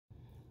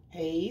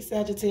Hey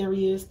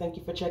Sagittarius, thank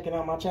you for checking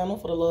out my channel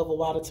for the Love of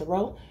Water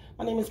Tarot.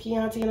 My name is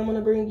Chianti and I'm going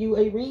to bring you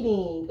a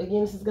reading.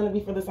 Again, this is going to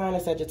be for the sign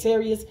of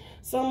Sagittarius,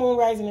 Sun, Moon,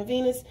 Rising, and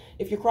Venus.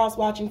 If you're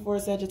cross-watching for a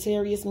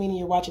Sagittarius, meaning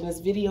you're watching this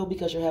video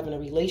because you're having a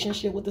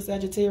relationship with the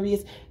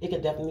Sagittarius, it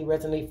could definitely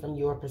resonate from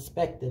your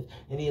perspective.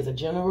 It is a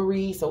general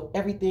read, so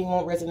everything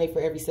won't resonate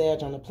for every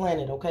Sag on the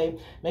planet, okay?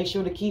 Make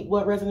sure to keep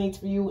what resonates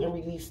for you and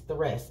release the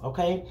rest,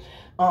 okay?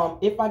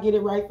 If I get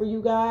it right for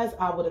you guys,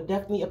 I would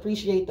definitely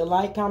appreciate the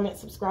like, comment,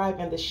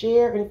 subscribe, and the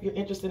share. And if you're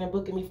interested in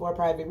booking me for a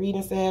private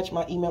reading, Sag,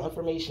 my email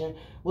information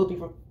will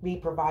be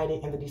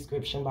provided in the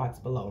description box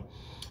below.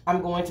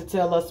 I'm going to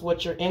tell us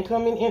what your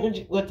incoming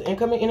energy, what the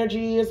incoming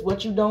energy is,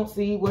 what you don't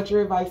see, what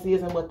your advice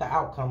is, and what the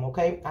outcome,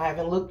 okay? I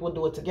haven't looked. We'll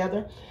do it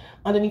together.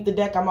 Underneath the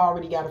deck, I'm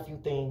already got a few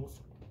things.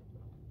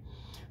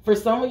 For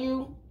some of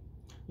you,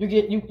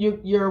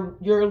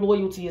 your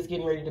loyalty is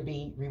getting ready to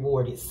be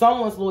rewarded.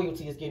 Someone's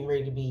loyalty is getting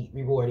ready to be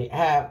rewarded. I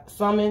have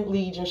Summon,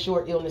 Legion,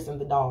 Short Illness, and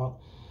the Dog.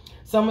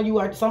 Some of you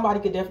are, somebody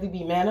could definitely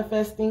be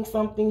manifesting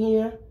something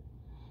here,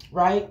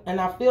 right?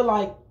 And I feel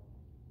like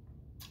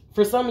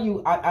for some of you,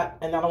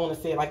 and I don't want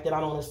to say it like that, I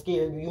don't want to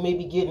scare you. You may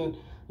be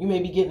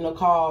getting a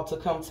call to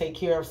come take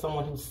care of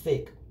someone who's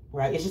sick,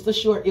 right? It's just a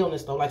short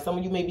illness though. Like some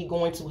of you may be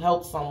going to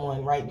help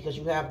someone, right? Because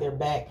you have their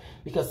back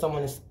because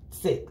someone is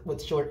sick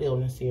with short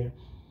illness here.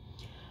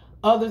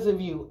 Others of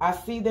you, I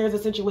see there's a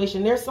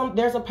situation. There's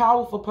a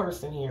powerful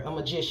person here, a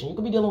magician. You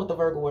could be dealing with the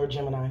Virgo or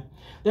Gemini.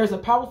 There's a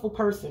powerful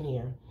person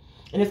here.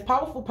 And this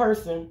powerful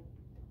person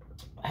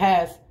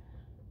has,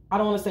 I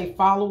don't want to say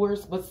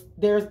followers, but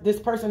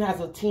this person has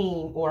a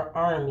team or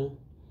army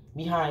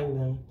behind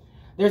them.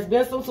 There's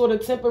been some sort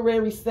of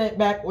temporary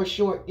setback or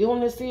short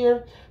illness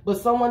here, but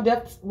someone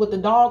with the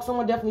dog,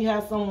 someone definitely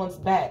has someone's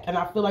back. And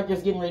I feel like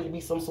there's getting ready to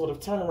be some sort of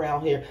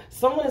turnaround here.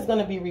 Someone is going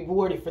to be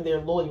rewarded for their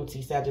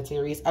loyalty,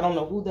 Sagittarius. I don't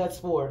know who that's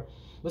for,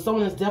 but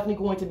someone is definitely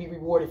going to be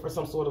rewarded for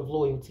some sort of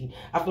loyalty.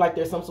 I feel like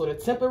there's some sort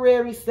of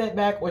temporary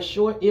setback or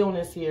short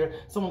illness here.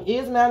 Someone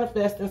is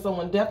manifesting.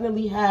 Someone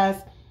definitely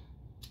has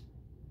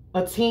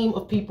a team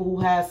of people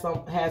who has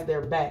their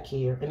back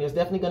here, and there's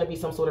definitely going to be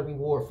some sort of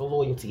reward for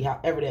loyalty,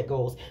 however that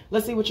goes.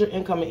 Let's see what your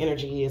incoming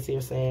energy is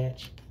here, Sag.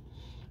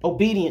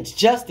 Obedience,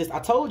 justice. I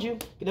told you,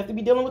 you'd have to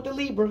be dealing with the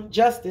Libra.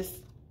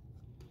 Justice.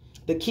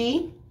 The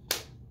Key.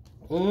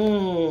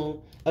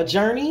 A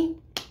journey.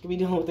 Could be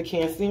dealing with the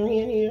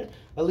Cancerian here.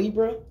 A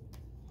Libra.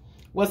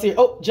 What's here?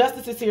 Oh,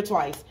 justice is here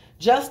twice.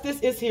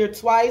 Justice is here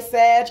twice,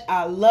 Sag.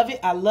 I love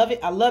it. I love it.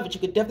 I love it. You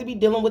could definitely be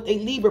dealing with a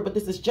Libra, but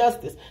this is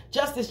justice.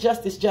 Justice,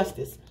 justice,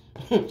 justice.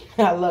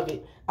 I love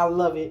it. I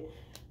love it.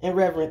 And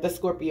Reverend, the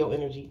Scorpio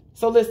energy.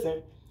 So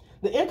listen,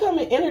 the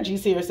incoming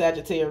energies here,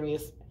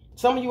 Sagittarius.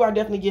 Some of you are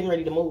definitely getting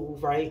ready to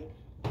move, right?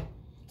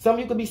 Some of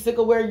you could be sick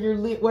of where you're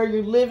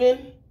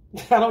living.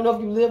 I don't know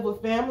if you live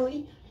with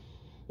family.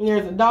 And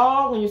there's a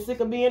dog and you're sick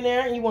of being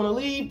there and you want to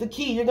leave. The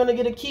key, you're going to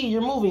get a key.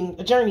 You're moving,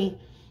 a journey,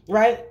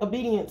 right?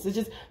 Obedience. It's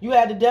just, you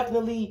had to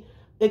definitely,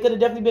 it could have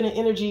definitely been an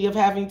energy of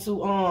having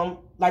to,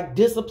 like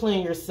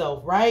discipline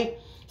yourself, right?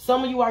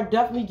 Some of you are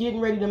definitely getting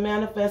ready to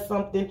manifest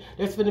something.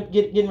 There's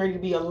getting ready to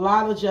be a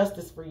lot of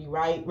justice for you,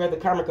 right? Whether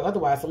karmic or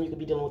otherwise, some of you could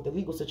be dealing with the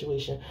legal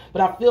situation.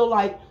 But I feel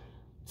like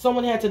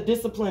someone had to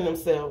discipline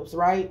themselves,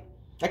 right?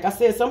 Like I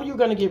said, some of you are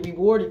going to get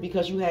rewarded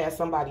because you had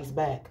somebody's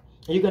back.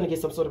 And you're going to get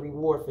some sort of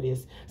reward for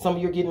this. Some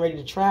of you are getting ready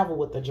to travel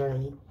with the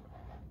journey.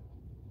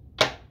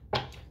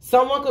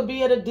 Someone could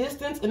be at a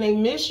distance and they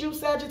miss you,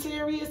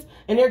 Sagittarius,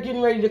 and they're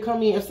getting ready to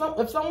come in. If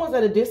someone's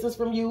at a distance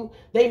from you,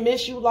 they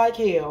miss you like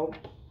hell.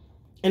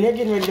 And they're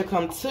getting ready to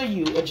come to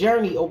you. A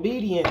journey,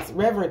 obedience,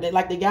 reverent. They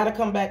got to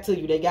come back to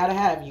you. They got to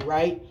have you,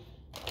 right?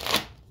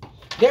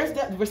 There's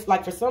that,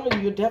 like for some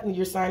of you,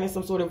 you're signing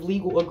some sort of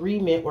legal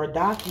agreement or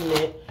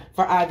document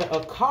for either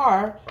a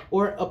car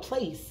or a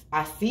place.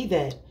 I see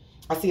that.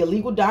 I see a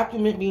legal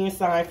document being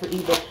signed for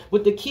either.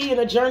 With the key in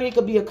a journey, it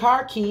could be a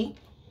car key.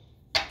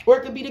 Or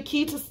it could be the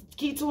key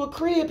to a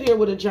crib here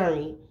with a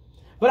journey.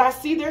 But I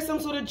see there's some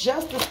sort of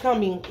justice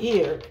coming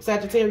here,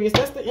 Sagittarius.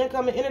 That's the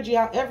incoming energy,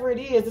 however it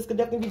is. This could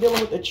definitely be dealing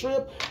with a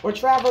trip or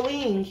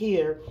traveling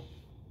here.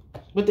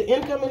 But the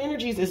incoming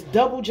energies is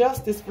double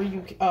justice for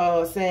you,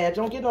 Sag.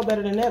 Don't get no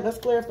better than that. Let's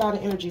clarify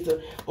the energies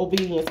of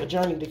obedience, a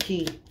journey, the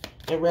key,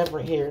 and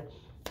reverent here.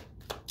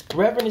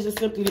 Reverent is just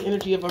simply the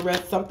energy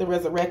of something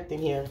resurrecting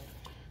here.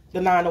 The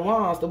Nine of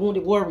Wands, the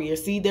wounded warrior.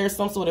 See, there's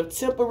some sort of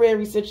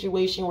temporary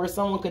situation where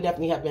someone could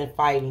definitely have been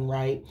fighting,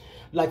 right?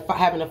 Like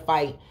having a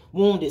fight,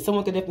 wounded.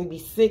 Someone could definitely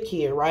be sick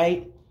here,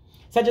 right?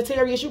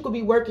 Sagittarius, you could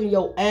be working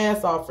your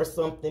ass off for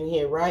something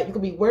here, right? You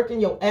could be working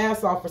your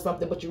ass off for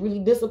something, but you're really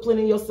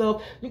disciplining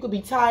yourself. You could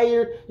be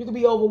tired. You could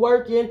be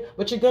overworking,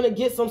 but you're going to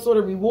get some sort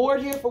of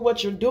reward here for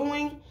what you're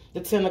doing. The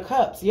Ten of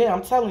Cups. Yeah,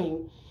 I'm telling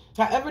you.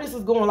 However this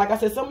is going, like I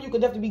said, some of you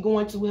could definitely be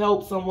going to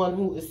help someone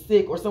who is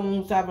sick or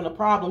someone who's having a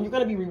problem. You're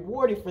going to be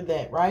rewarded for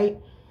that, right?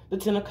 The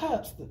Ten of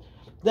Cups,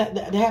 the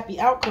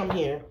happy outcome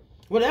here.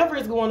 Whatever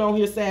is going on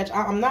here, Sag,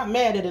 I'm not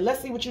mad at it.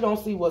 Let's see what you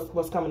don't see,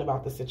 what's coming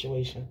about the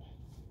situation.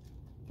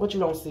 What you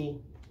don't see.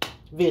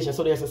 Vision.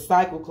 So there's a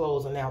cycle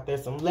closing out.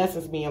 There's some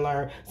lessons being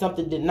learned.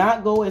 Something did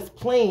not go as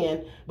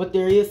planned, but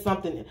there is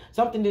something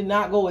did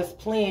not go as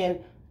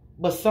planned,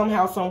 but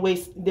somehow, some way,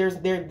 there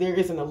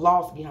isn't a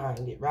loss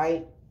behind it,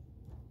 right?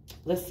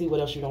 Let's see what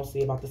else you don't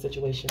see about the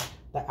situation.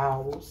 The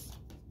owls,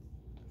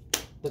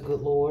 the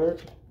good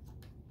Lord,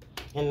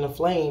 and the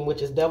flame,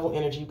 which is devil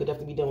energy. You could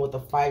definitely be dealing with a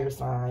fire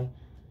sign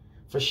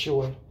for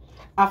sure.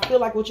 I feel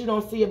like what you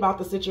don't see about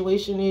the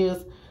situation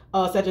is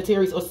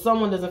Sagittarius, or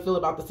someone doesn't feel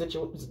about the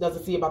situation,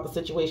 doesn't see about the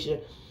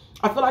situation.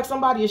 I feel like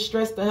somebody is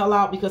stressed the hell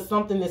out because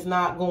something is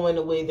not going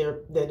the way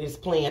that is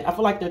planned. I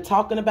feel like they're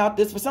talking about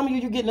this. For some of you,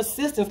 you're getting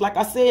assistance. Like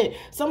I said,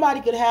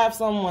 somebody could have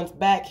someone's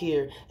back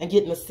here and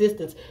getting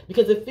assistance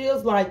because it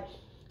feels like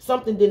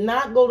something did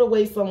not go the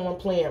way someone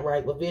planned,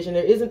 right? With vision,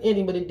 there isn't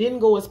any, but it didn't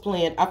go as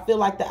planned. I feel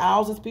like the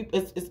owls is people.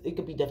 It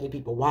could be definitely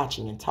people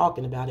watching and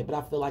talking about it, but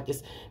I feel like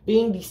it's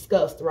being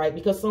discussed, right?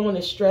 Because someone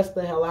is stressed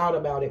the hell out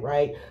about it,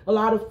 right? A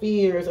lot of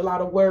fears, a lot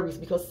of worries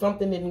because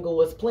something didn't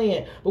go as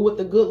planned. But with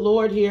the good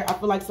Lord here, I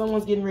feel like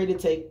someone's getting ready to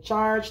take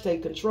charge,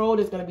 take control.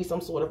 There's going to be some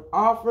sort of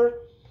offer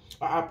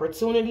or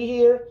opportunity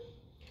here.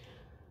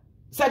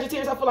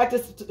 Sagittarius, I feel like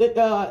this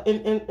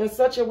in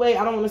such a way,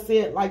 I don't want to say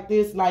it like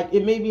this, like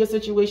it may be a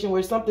situation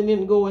where something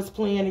didn't go as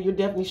planned and you're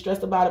definitely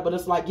stressed about it, but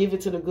it's like give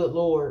it to the good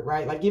Lord,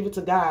 right? Like give it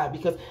to God,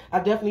 because I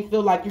definitely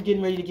feel like you're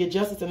getting ready to get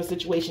justice in a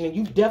situation and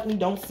you definitely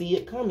don't see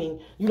it coming.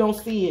 You don't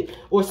see it,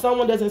 or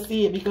someone doesn't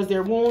see it because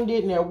they're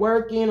wounded and they're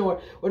working, or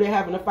they're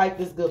having to fight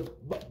this good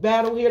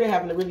battle here. They're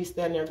having to really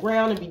stand their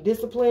ground and be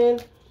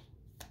disciplined.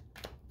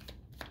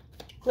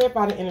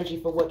 Clarify the energy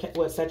for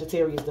what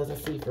Sagittarius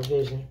doesn't see for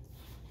vision.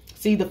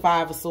 See the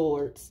Five of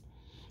Swords.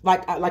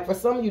 Like for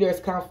some of you, there's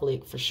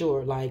conflict for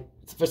sure. Like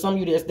for some of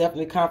you, there's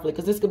definitely conflict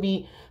because this could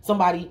be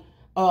somebody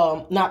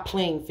not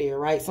playing fair,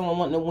 right? Someone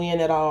wanting to win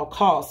at all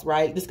costs,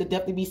 right? This could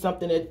definitely be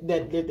something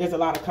that there's a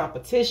lot of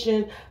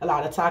competition, a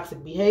lot of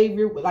toxic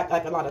behavior, like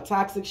a lot of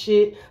toxic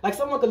shit. Like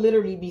someone could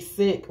literally be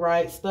sick,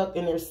 right? Stuck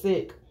in their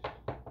sick,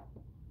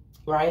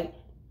 right?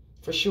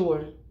 For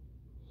sure.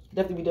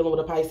 Definitely be dealing with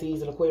a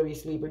Pisces, an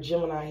Aquarius, Libra,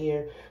 Gemini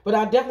here. But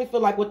I definitely feel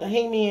like with the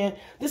Hangman,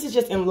 this is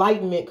just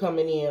enlightenment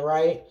coming in,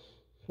 right?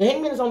 The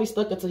Hangman is only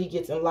stuck until he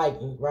gets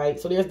enlightened, right?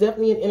 So there's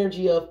definitely an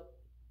energy of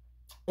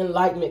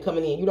enlightenment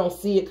coming in. You don't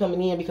see it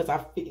coming in because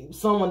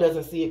someone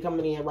doesn't see it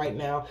coming in right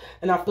now.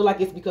 And I feel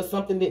like it's because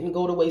something didn't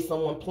go the way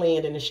someone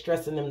planned and it's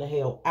stressing them the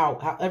hell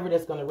out. However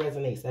that's going to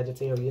resonate,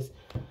 Sagittarius.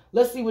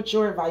 Let's see what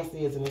your advice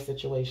is in this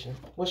situation.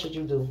 What should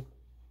you do?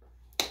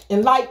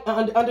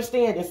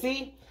 Understand and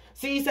see?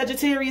 See,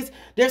 Sagittarius,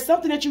 there's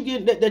something that you're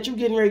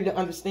getting ready to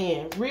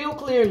understand real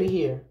clearly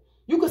here.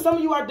 Some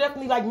of you are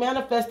definitely like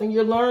manifesting.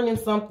 You're learning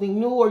something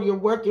new, or you're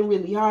working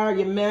really hard.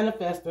 You're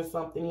manifesting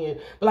something here.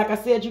 But like I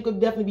said, you could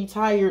definitely be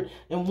tired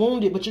and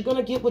wounded, but you're going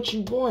to get what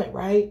you want,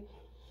 right?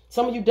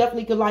 Some of you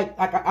definitely could like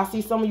I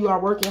see some of you are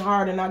working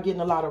hard and not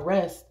getting a lot of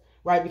rest,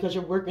 right? Because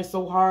you're working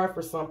so hard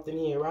for something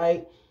here,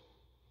 right?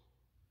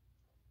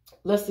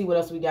 Let's see what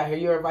else we got here.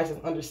 Your advice is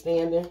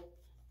understanding.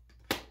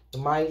 The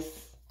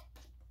mice.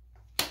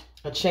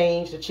 A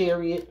change, the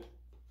Chariot,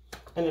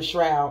 and the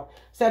Shroud.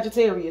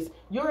 Sagittarius,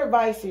 your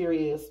advice here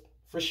is,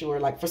 for sure,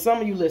 like for some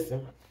of you,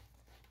 listen.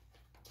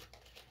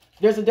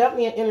 There's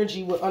definitely an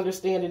energy with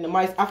understanding the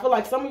mice. I feel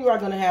like some of you are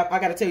going to have, I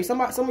got to tell you, some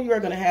of you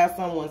are going to have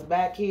someone's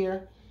back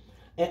here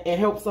and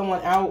help someone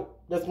out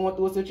that's going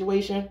through a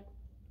situation.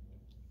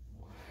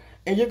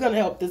 And you're going to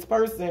help this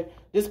person.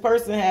 This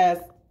person has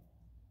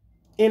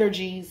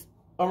energies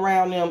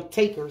around them,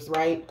 takers,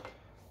 right?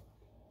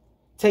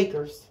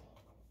 Takers.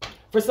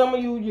 For some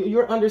of you,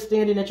 you're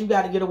understanding that you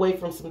got to get away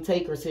from some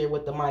takers here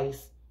with the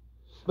mice.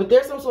 But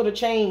there's some sort of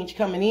change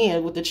coming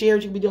in with the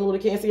Chariot. You could be dealing with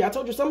a Cancer. I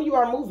told you, some of you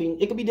are moving.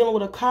 It could be dealing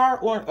with a car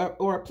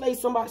or a place.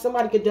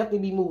 Somebody could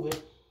definitely be moving.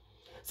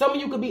 Some of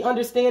you could be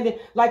understanding,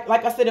 like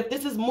I said, if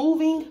this is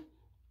moving,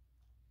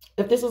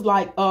 if this is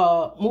like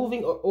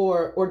moving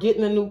or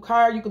getting a new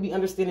car, you could be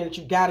understanding that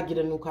you got to get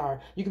a new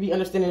car. You could be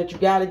understanding that you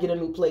got to get a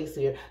new place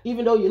here.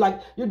 Even though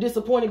you're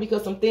disappointed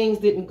because some things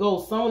didn't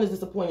go. Someone is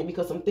disappointed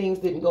because some things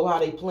didn't go how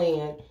they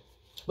planned.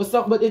 But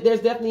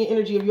there's definitely an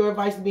energy of your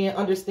advice being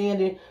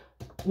understanding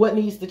what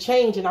needs to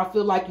change. And I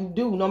feel like you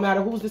do, no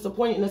matter who's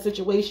disappointed in a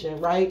situation,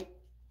 right?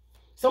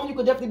 Some of you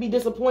could definitely be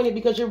disappointed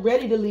because you're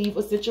ready to leave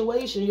a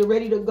situation. You're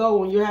ready to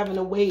go and you're having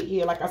to wait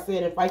here, like I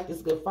said, and fight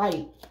this good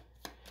fight.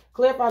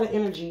 Clarify the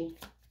energy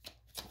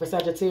for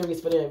Sagittarius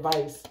for their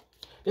advice.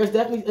 There's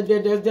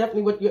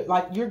definitely what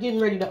you're getting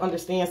ready to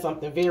understand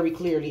something very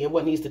clearly and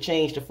what needs to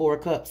change. The Four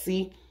of Cups.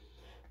 See,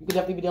 you could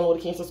definitely be dealing with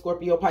a Cancer,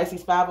 Scorpio,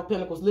 Pisces, Five of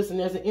Pentacles. Listen,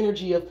 there's an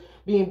energy of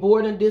being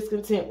bored and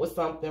discontent with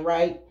something,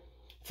 right?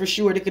 For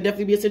sure, there could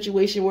definitely be a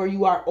situation where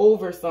you are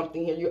over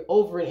something here. You're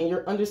over it and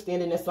you're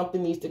understanding that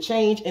something needs to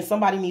change and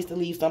somebody needs to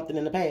leave something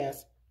in the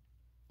past.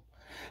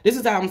 This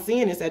is how I'm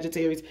seeing it,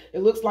 Sagittarius. It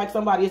looks like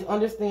somebody is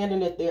understanding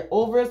that they're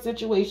over a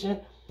situation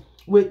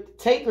with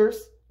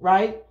takers,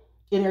 right?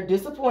 And they're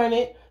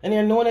disappointed and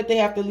they're knowing that they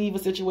have to leave a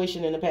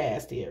situation in the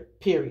past here.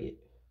 Period.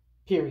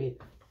 Period.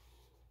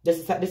 This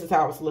is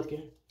how it's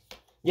looking.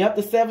 Yep,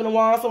 the 7 of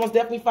Wands. Someone's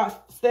definitely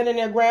standing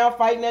their ground,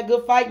 fighting that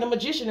good fight. And the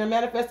Magician, they're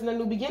manifesting a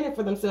new beginning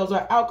for themselves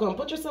or outcome.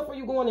 Put yourself where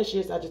you're going this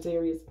year,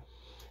 Sagittarius.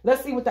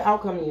 Let's see what the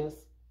outcome is.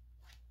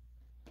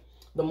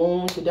 The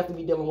Moon could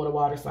definitely be dealing with a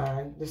water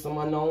sign. There's some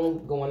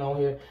unknown going on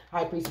here.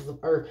 High Priestess of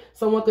Earth.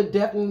 Someone could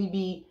definitely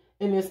be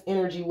in this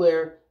energy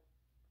where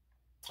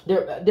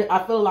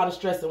I feel a lot of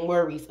stress and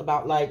worries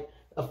about like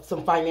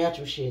some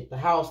financial shit. The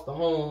house, the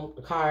home,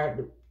 the car,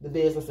 the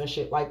business and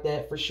shit like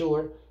that for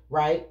sure,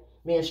 right?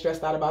 Being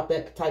stressed out about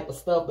that type of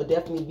stuff, but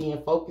definitely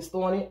being focused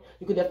on it.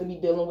 You could definitely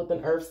be dealing with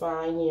an earth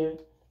sign here.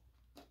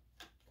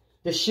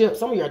 The Ship,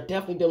 some of you are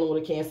definitely dealing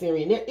with a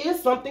Cancerian. There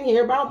is something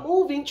here about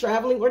moving,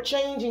 traveling, or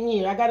changing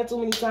here. I got it too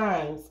many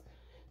times.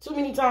 Too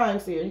many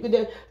times here. It could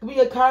be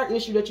a car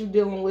issue that you're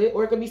dealing with,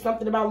 or it could be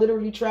something about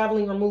literally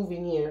traveling or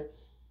moving here.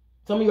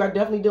 Some of you are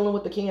definitely dealing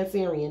with the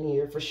Cancerian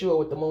here, for sure,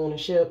 with the Moon and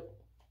Ship.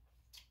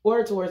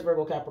 Or Taurus,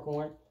 Virgo,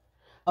 Capricorn.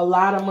 A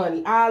lot of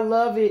money. I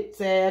love it,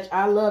 Sag.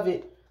 I love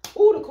it.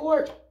 Ooh, the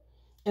Court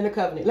and the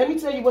Covenant. Let me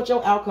tell you what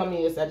your outcome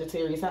is,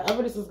 Sagittarius.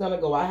 However this is going to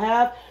go. I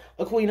have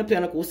a Queen of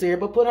Pentacles here,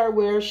 but put her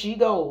where she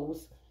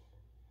goes.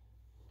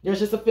 There's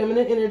just a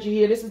feminine energy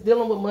here. This is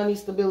dealing with money,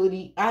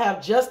 stability. I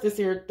have Justice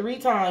here 3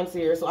 times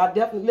here. So I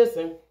definitely,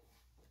 listen,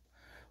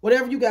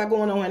 whatever you got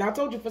going on. And I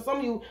told you, for some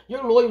of you,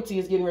 your loyalty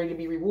is getting ready to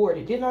be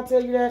rewarded. Didn't I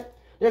tell you that?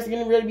 There's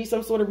getting ready to be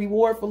some sort of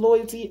reward for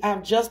loyalty. I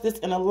have Justice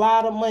and a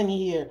lot of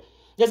money here.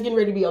 There's getting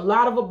ready to be a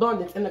lot of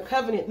abundance in the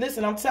Covenant.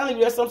 Listen, I'm telling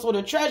you, there's some sort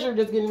of treasure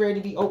that's getting ready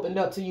to be opened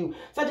up to you.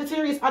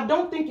 Sagittarius, I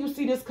don't think you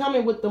see this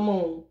coming with the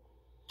Moon.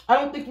 I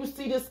don't think you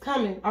see this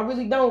coming. I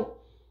really don't.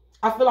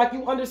 I feel like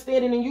you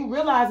understand it and you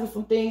realizing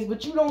some things,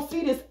 but you don't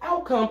see this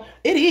outcome.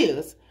 It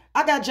is.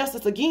 I got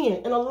Justice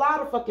again and a lot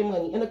of fucking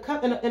money and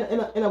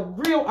a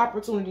real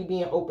opportunity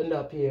being opened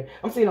up here.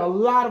 I'm seeing a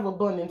lot of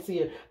abundance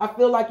here. I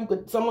feel like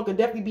someone could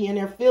definitely be in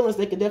their feelings.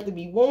 They could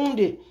definitely be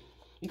wounded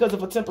because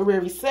of a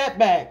temporary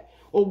setback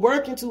or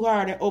working too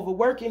hard and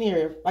overworking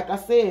here, like I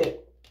said.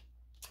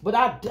 But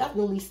I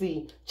definitely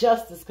see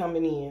justice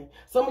coming in.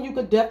 Some of you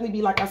could definitely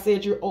be, like I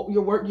said, you're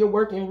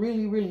working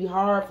really, really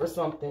hard for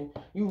something.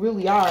 You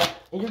really are,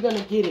 and you're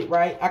gonna get it,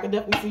 right? I could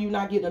definitely see you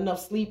not getting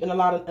enough sleep and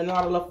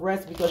not enough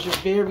rest because you're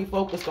very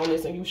focused on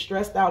this and you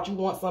stressed out. You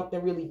want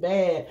something really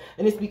bad,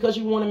 and it's because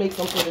you want to make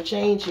some sort of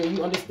change here.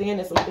 You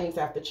understand that some things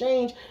have to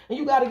change, and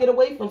you got to get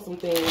away from some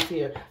things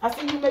here. I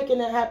see you making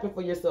that happen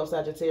for yourself,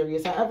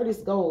 Sagittarius. However this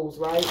goes,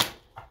 right?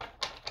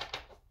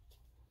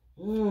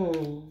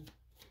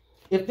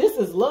 If this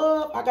is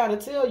love, I got to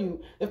tell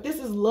you, if this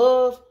is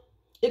love,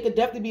 it could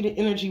definitely be the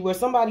energy where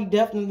somebody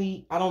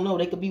definitely, I don't know,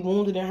 they could be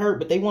wounded and hurt,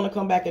 but they want to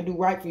come back and do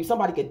right for you.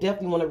 Somebody could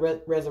definitely want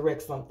to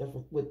resurrect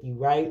something with you,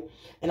 right?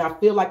 And I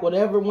feel like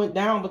whatever went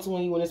down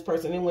between you and this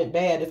person, it went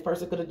bad. This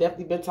person could have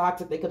definitely been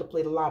toxic. They could have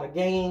played a lot of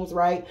games,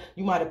 right?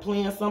 You might have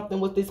planned something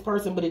with this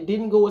person, but it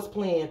didn't go as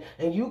planned.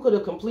 And you could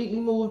have completely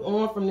moved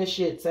on from this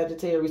shit,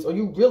 Sagittarius, or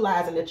you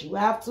realizing that you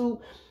have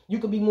to. You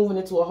could be moving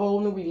into a whole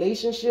new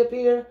relationship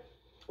here.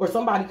 Or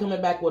somebody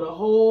coming back with a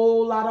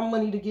whole lot of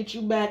money to get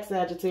you back,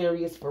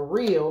 Sagittarius, for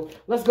real.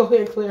 Let's go ahead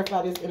and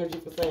clarify this energy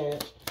for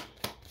Sag.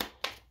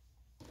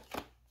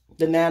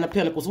 The 9 of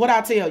Pentacles. What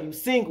I tell you,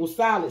 single,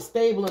 solid,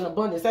 stable, and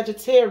abundant.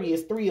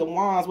 Sagittarius, 3 of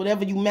Wands,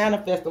 whatever you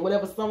manifesting,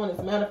 whatever someone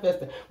is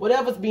manifesting,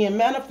 whatever's being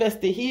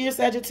manifested here,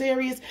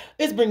 Sagittarius,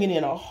 is bringing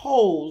in a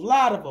whole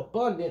lot of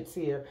abundance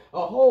here.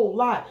 A whole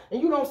lot.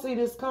 And you don't see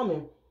this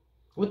coming.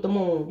 With the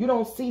Moon, you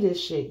don't see this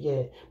shit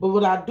yet. But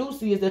what I do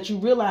see is that you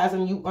realize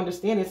and you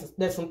understand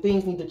that some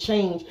things need to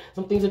change.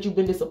 Some things that you've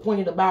been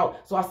disappointed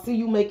about. So I see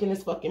you making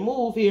this fucking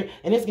move here.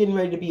 And it's getting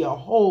ready to be a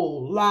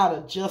whole lot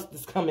of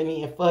justice coming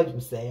in for you,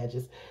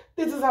 Sagittarius.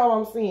 This is how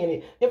I'm seeing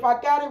it. If I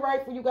got it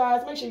right for you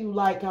guys, make sure you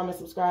like, comment,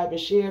 subscribe,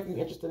 and share. If you're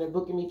interested in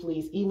booking me,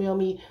 please email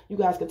me. You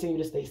guys continue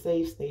to stay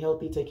safe, stay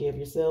healthy, take care of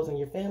yourselves and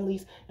your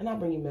families. And I'll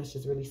bring you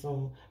messages really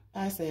soon.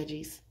 Bye,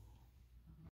 Saggies.